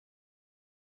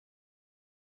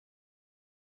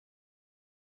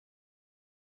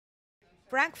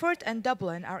Frankfurt and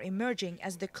Dublin are emerging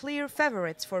as the clear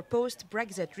favorites for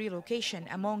post-Brexit relocation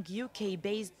among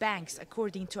UK-based banks,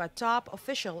 according to a top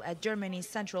official at Germany's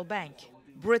central bank.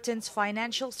 Britain's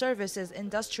financial services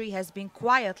industry has been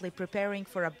quietly preparing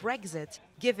for a Brexit,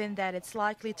 given that it's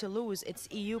likely to lose its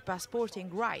EU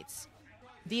passporting rights.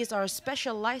 These are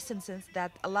special licenses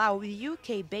that allow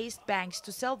UK-based banks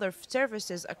to sell their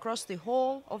services across the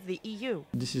whole of the EU.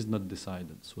 This is not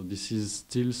decided, so this is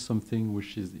still something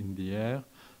which is in the air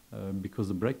because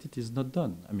the Brexit is not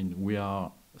done. I mean, we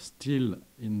are still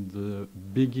in the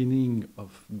beginning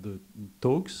of the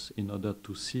talks in order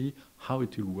to see how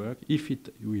it will work, if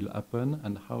it will happen,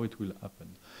 and how it will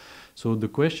happen. So the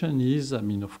question is, I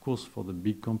mean, of course, for the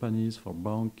big companies, for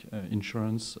bank,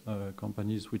 insurance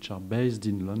companies which are based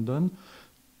in London,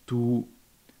 to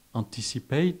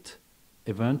anticipate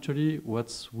eventually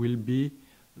what will be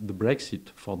the Brexit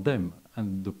for them.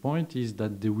 And the point is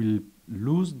that they will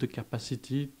lose the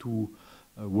capacity to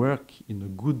work in a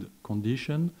good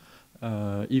condition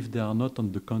if they are not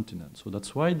on the continent. So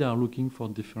that's why they are looking for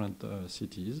different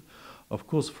cities. Of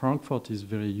course, Frankfurt is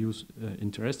very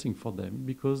interesting for them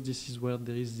because this is where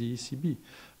there is the ECB.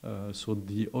 So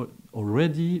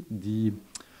already the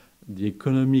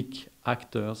economic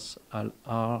actors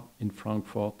are in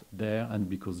Frankfurt there, and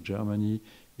because Germany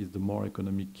is the more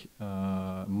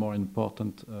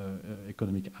important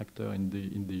economic actor in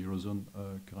the Eurozone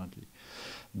currently.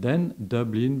 Then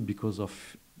Dublin, because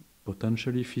of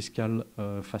potentially fiscal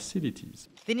facilities.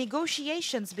 The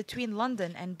negotiations between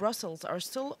London and Brussels are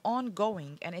still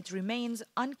ongoing, and it remains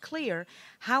unclear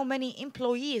how many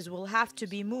employees will have to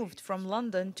be moved from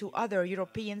London to other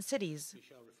European cities.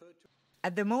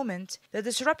 At the moment, the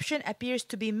disruption appears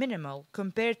to be minimal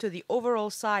compared to the overall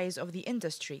size of the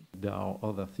industry. There are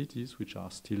other cities which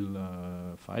are still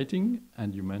fighting,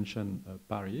 and you mentioned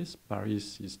Paris.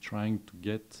 Paris is trying to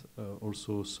get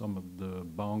also some of the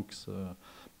banks'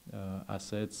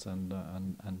 assets and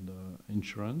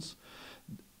insurance.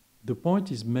 The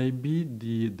point is maybe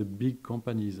the big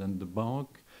companies and the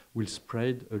bank will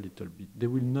spread a little bit. They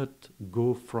will not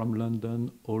go from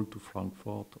London all to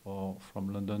Frankfurt or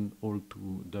from London all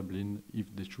to Dublin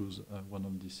if they choose one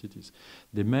of these cities.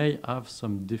 They may have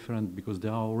some different, because they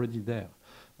are already there.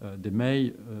 They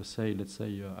may say, let's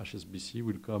say HSBC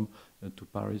will come to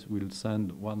Paris, will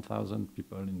send 1,000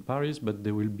 people in Paris, but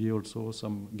there will be also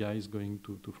some guys going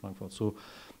to Frankfurt. So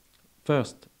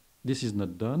first, this is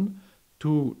not done.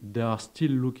 Two, they are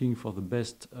still looking for the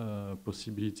best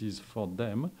possibilities for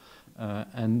them.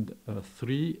 And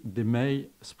three, they may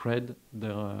spread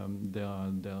their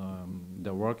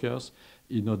workers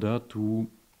in order to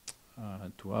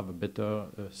have a better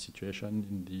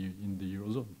situation in the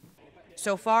Eurozone.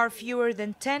 So far, fewer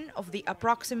than 10 of the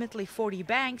approximately 40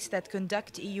 banks that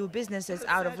conduct EU businesses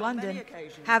out of London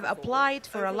have applied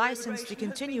for a license to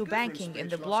continue banking in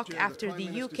the bloc after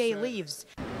the UK leaves.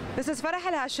 This is Farah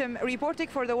El Hashim reporting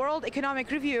for the World Economic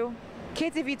Review,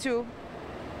 KTV2,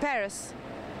 Paris.